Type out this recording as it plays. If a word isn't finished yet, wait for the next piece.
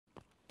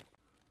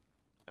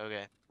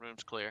Okay,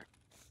 room's clear.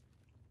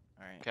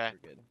 Alright, Okay.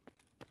 we're good.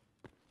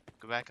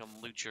 Go back and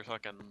loot your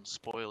fucking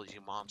spoils,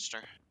 you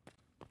monster.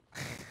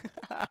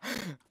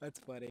 That's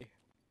funny.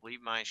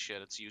 Leave my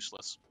shit, it's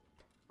useless.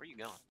 Where you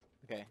going?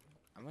 Okay,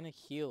 I'm gonna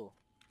heal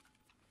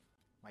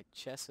my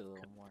chest a little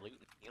more. Loot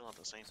and heal at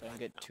the same So I time. don't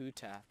get too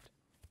tapped.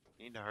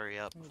 You need to hurry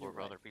up Let me before do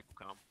right. other people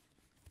come.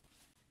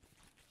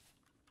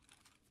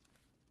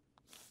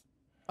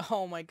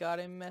 Oh my god,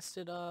 I messed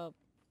it up.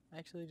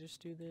 Actually,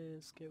 just do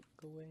this. Go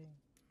away.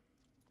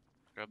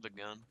 Grab the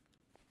gun.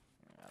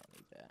 I don't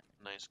need that.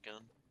 Nice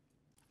gun.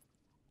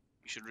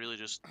 You should really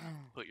just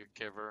put your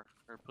cover,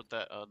 or put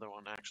that other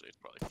one. Actually, it's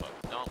probably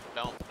fucked.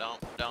 Don't.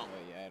 Oh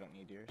yeah, I don't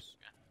need yours.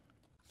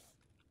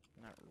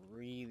 I'm not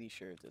really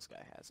sure if this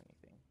guy has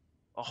anything.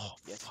 Oh,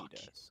 Yes, fuck. he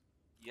does.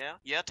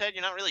 Yeah, Ted.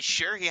 You're not really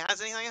sure he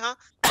has anything, huh?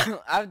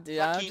 I'm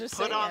Fucking just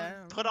put saying.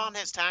 put on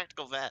his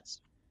tactical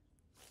vest.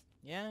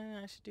 Yeah,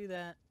 I should do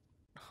that.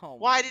 Oh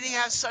Why did he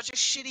have such a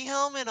shitty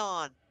helmet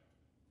on?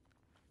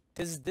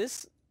 Cause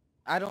this,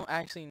 I don't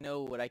actually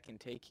know what I can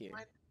take here.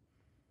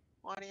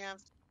 Why do you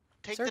have?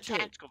 Take Search the it.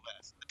 tactical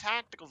vest. The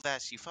tactical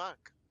vest, you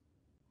fuck.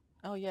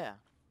 Oh yeah.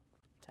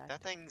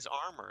 That thing's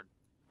armored.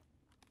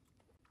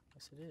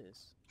 Yes, it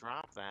is.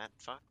 Drop that.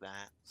 Fuck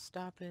that.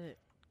 Stop it.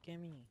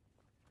 Gimme.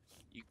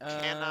 You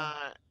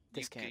cannot.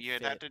 This can't You'd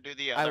fit. have to do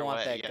the I other want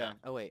way. that Yeah. gun.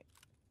 Oh wait.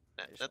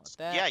 That's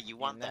that yeah. You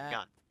want and that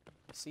gun.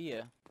 See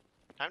ya.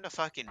 Time to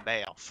fucking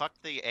bail. Fuck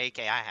the AK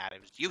I had.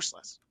 It was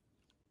useless.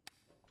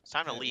 It's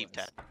time to It leave, was.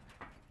 Ted.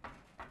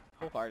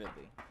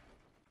 Wholeheartedly.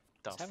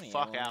 The Does it have any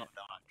fuck ammo in out, it?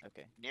 dog.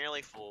 Okay.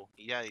 Nearly full.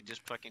 Yeah, he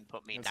just fucking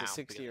put me It's down. a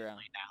 60 because he round.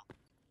 laid down.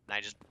 And I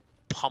just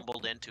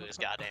pummeled into his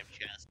goddamn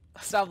chest.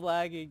 Stop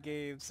lagging,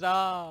 game.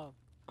 Stop.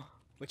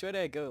 Which way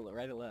did I go?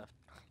 Right or left?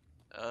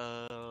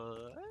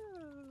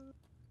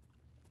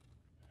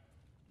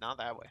 Not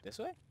that way. This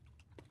way?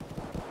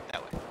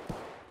 That way.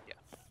 Yeah.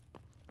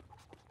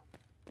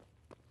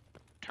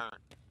 Turn.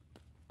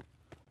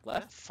 Where the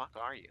Left? fuck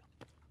are you?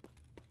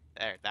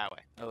 There, that way.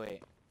 Oh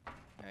wait.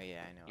 Oh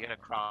yeah, I know. You gotta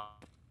cross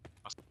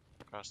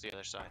the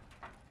other side.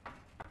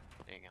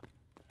 There you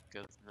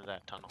go. Go through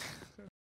that tunnel.